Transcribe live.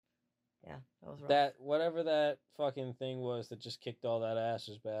Yeah, that was rough. That whatever that fucking thing was that just kicked all that ass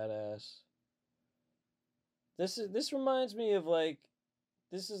was badass. This reminds me of like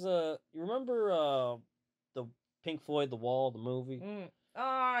this is a you remember the Pink Floyd The Wall the movie.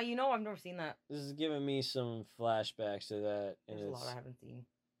 I've never seen that. This is giving me some flashbacks to that, and There's a lot I it's haven't seen.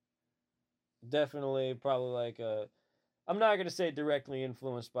 definitely probably like a. I'm not gonna say directly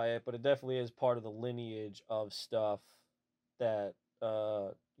influenced by it, but it definitely is part of the lineage of stuff that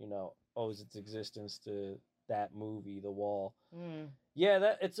owes its existence to that movie, The Wall. Mm. Yeah,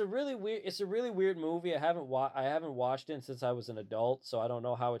 that it's a really weird movie. I haven't watched it since I was an adult, so I don't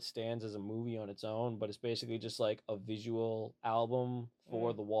know how it stands as a movie on its own, but it's basically just like a visual album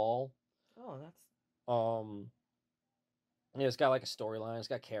for Mm. The Wall. Oh, that's Um yeah, it's got like a storyline, it's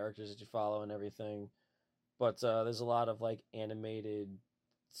got characters that you follow and everything. But there's a lot of like animated,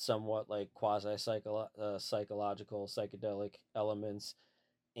 somewhat like quasi psychological psychedelic elements,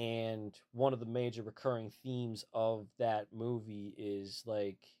 and one of the major recurring themes of that movie is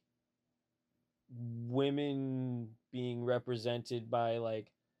like women being represented by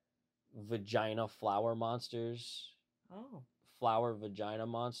like vagina flower monsters, oh. flower vagina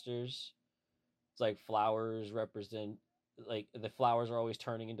monsters. It's like flowers represent like the flowers are always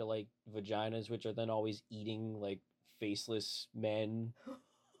turning into like vaginas, which are then always eating like faceless men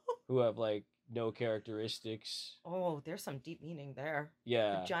who have like no characteristics. Oh, there's some deep meaning there.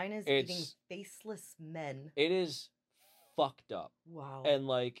 Yeah, Vaginas eating it's faceless men. it is fucked up, Wow. and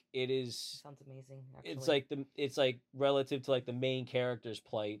like That sounds amazing, it's actually. like it's like relative to like the main character's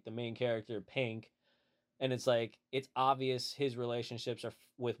plight, the main character Pink, and it's like it's obvious his relationships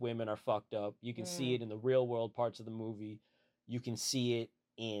with women are fucked up. You can see Mm. it in the real world parts of the movie. You can see it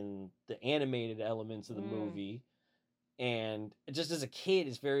in the animated elements of the Mm. movie, and just as a kid,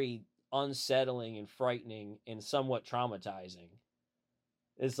 it's very unsettling and frightening and somewhat traumatizing.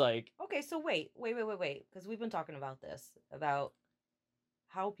 It's like, Okay, so wait, because we've been talking about this, about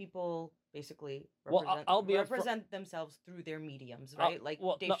how people basically well, I'll be up for. represent themselves through their mediums, right? Like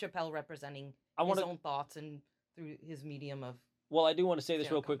Well, Dave no, Chappelle representing I want his to. own thoughts and through his medium of Well, I do want to say this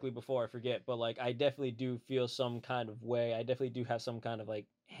real stand-up quickly comedy. before I forget, but like, I definitely do feel some kind of way. I definitely do have some kind of like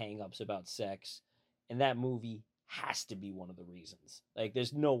hang-ups about sex, and that movie has to be one of the reasons. Like,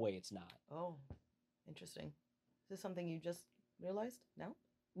 there's no way it's not. Oh, interesting. Is this something you just realized? No?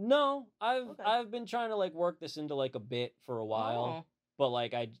 No, I've Okay. I've been trying to like work this into like a bit for a while, Oh. but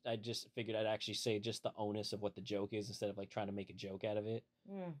like I just figured I'd actually say just the onus of what the joke is instead of like trying to make a joke out of it.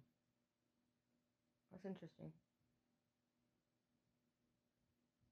 Hmm. That's interesting.